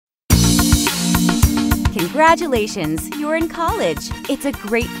Congratulations, you're in college. It's a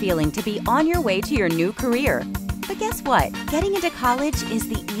great feeling to be on your way to your new career. But guess what? Getting into college is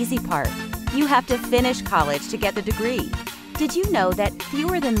the easy part. You have to finish college to get the degree. Did you know that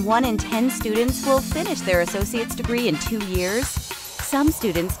fewer than 1 in 10 students will finish their associate's degree in 2 years? Some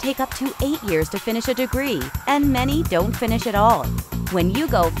students take up to 8 years to finish a degree, and many don't finish at all. When you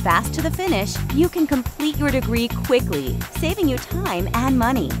go fast to the finish, you can complete your degree quickly, saving you time and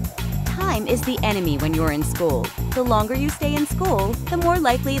money. Time is the enemy when you're in school. The longer you stay in school, the more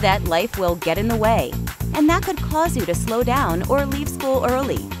likely that life will get in the way. And that could cause you to slow down or leave school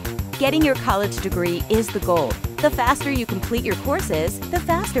early. Getting your college degree is the goal. The faster you complete your courses, the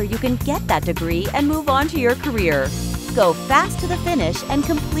faster you can get that degree and move on to your career. Go fast to the finish and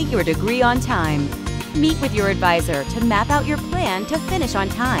complete your degree on time. Meet with your advisor to map out your plan to finish on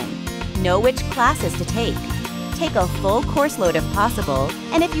time. Know which classes to take. Take a full course load if possible,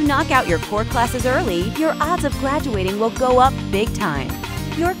 and if you knock out your core classes early, your odds of graduating will go up big time.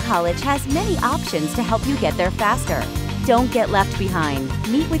 Your college has many options to help you get there faster. Don't get left behind.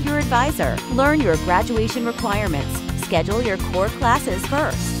 Meet with your advisor. Learn your graduation requirements. Schedule your core classes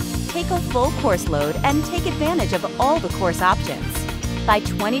first. Take a full course load and take advantage of all the course options. By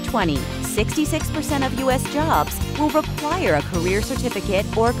 2020, 66% of U.S. jobs will require a career certificate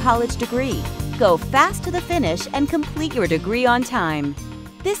or college degree. Go fast to the finish and complete your degree on time.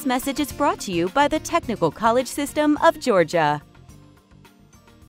 This message is brought to you by the Technical College System of Georgia.